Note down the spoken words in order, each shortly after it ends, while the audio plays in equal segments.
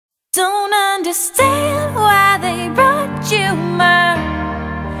understand why they brought you myrrh,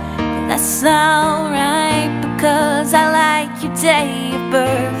 but that's alright, because I like your day of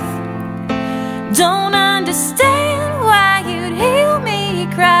birth. Don't understand why you'd heal me,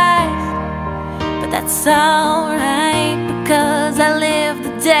 Christ, but that's alright, because I live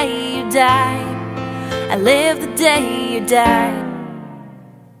the day you died. I live the day you died.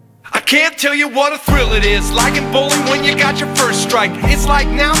 I can't tell you what a thrill it is, like in bowling when you got your first strike. It's like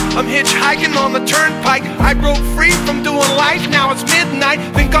now I'm hitchhiking on the turnpike. I broke free from doing life, now it's midnight.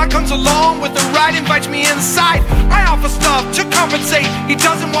 Then God comes along with a ride, invites me inside. I offer stuff to compensate. He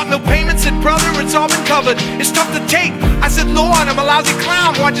doesn't want no payment, said brother, it's all been covered. It's tough to take. I said, Lord, I'm a lousy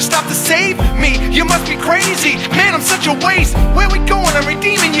clown, why'd you stop to save me? You must be crazy, man, I'm such a waste. Where we going? I'm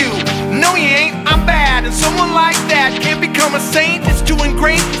redeeming you. No you ain't, I'm bad, and someone like that can't become a saint. It's too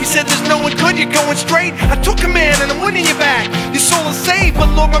ingrained. He said there's no one good, you're going straight. I took command and I'm winning you back. Your soul is saved, but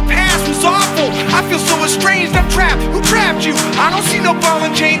Lord, my past was awful. I feel so estranged, I'm trapped. Who trapped you? I don't see no ball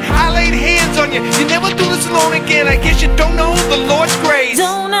and chain. I laid hands on you, you never do this alone again. I guess you don't know the Lord's grace.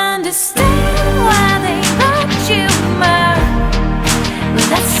 Don't understand why they brought you myrrh, but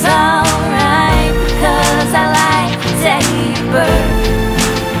that's alright, because I like the day you birth.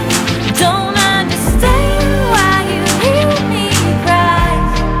 Don't understand why you heal me,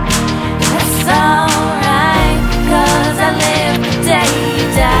 Christ, but that's alright, because I live the day you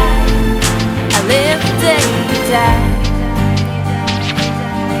died. I live the day you died.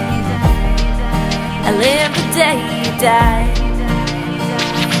 I live the day you died.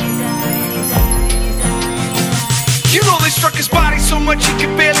 You know they struck his body so much he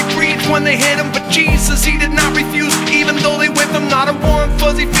could barely breathe when they hit him, but Jesus, he did not refuse, even though they whipped him. Not a warm,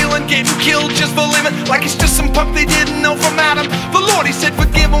 fuzzy feeling, getting killed just for living, like it's just some punk they didn't know from Adam. The Lord, he said,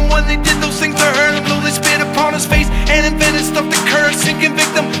 forgive them when they did those things to hurt him. Though they spit upon his face and invented stuff to curse and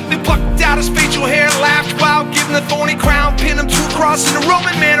convict him, they plucked out his facial hair, laughed while giving a thorny crown, pinned him to a cross in a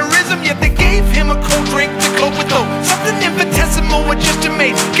Roman mannerism. Yet they gave him a cold drink to cope with, though something infinitesimal or just a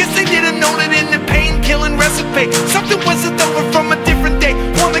mate. Guess they didn't know that in the pain-killing recipe, something was left over from a different day.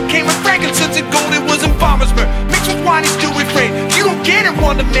 One that came with frankincense and gold, it was embalmer's myrrh, mixed with wine, he's still refrain. You don't get it,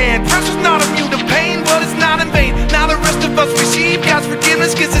 Wonder Man. Pressure's not immune to pain, but it's not in vain. Now the rest of us receive God's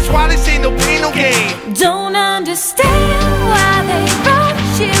forgiveness, guess that's why they say no pain, no gain. Don't understand why they brought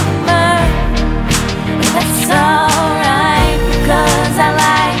you myrrh, but that's alright, because I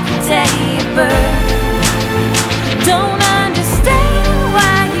like the day you birth. Don't understand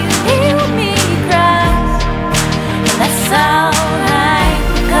why you heal me, Christ, but that's alright,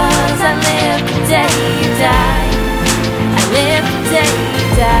 because I live the day you died. I live the day you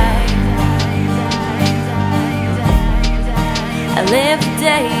died. I live the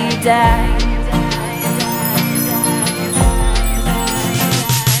day you died.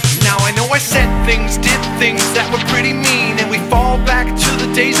 Now I know I said things, did things that were pretty mean, and we fall back to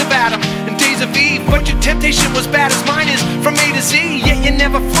the days of Adam and days of Eve. But your temptation was bad as mine is, from A to Z. Yet you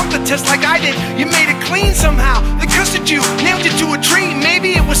never flunked the test like I did. You made it clean somehow. They cursed at you, nailed you to a tree.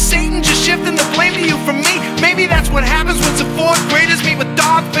 Maybe it was Satan just shifting the blame to you from me. Maybe that's what happens when some fourth graders meet with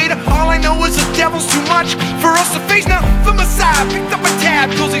Darth Vader. All I know is the devil's too much for us to face. Now the Messiah picked up a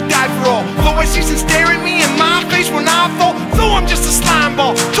tab, cause he died for all. Though I see sin staring me in my face when I fall, though I'm just a slime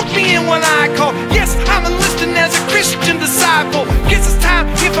ball, took me in when I call. Yes, I'm enlisting as a Christian disciple. Guess it's time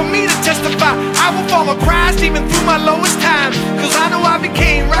here for me to testify. I will follow Christ even through my lowest time, cause I know I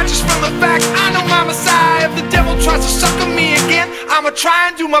became righteous from the fact I know my Messiah. If the devil tries to sucker me again, I'ma try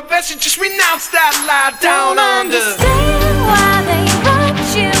and do my best and just renounce that lie down under. Don't understand why they brought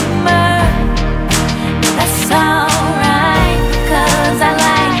you myrrh, but that's alright, because I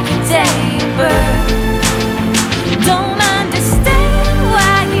like the day you birth. Don't understand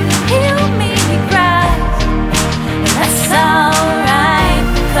why you heal me, Christ, but that's alright,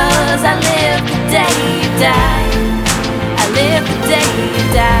 because I live the day you died. I live the day you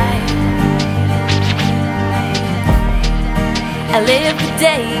died. I live the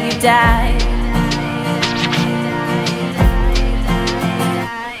day you died.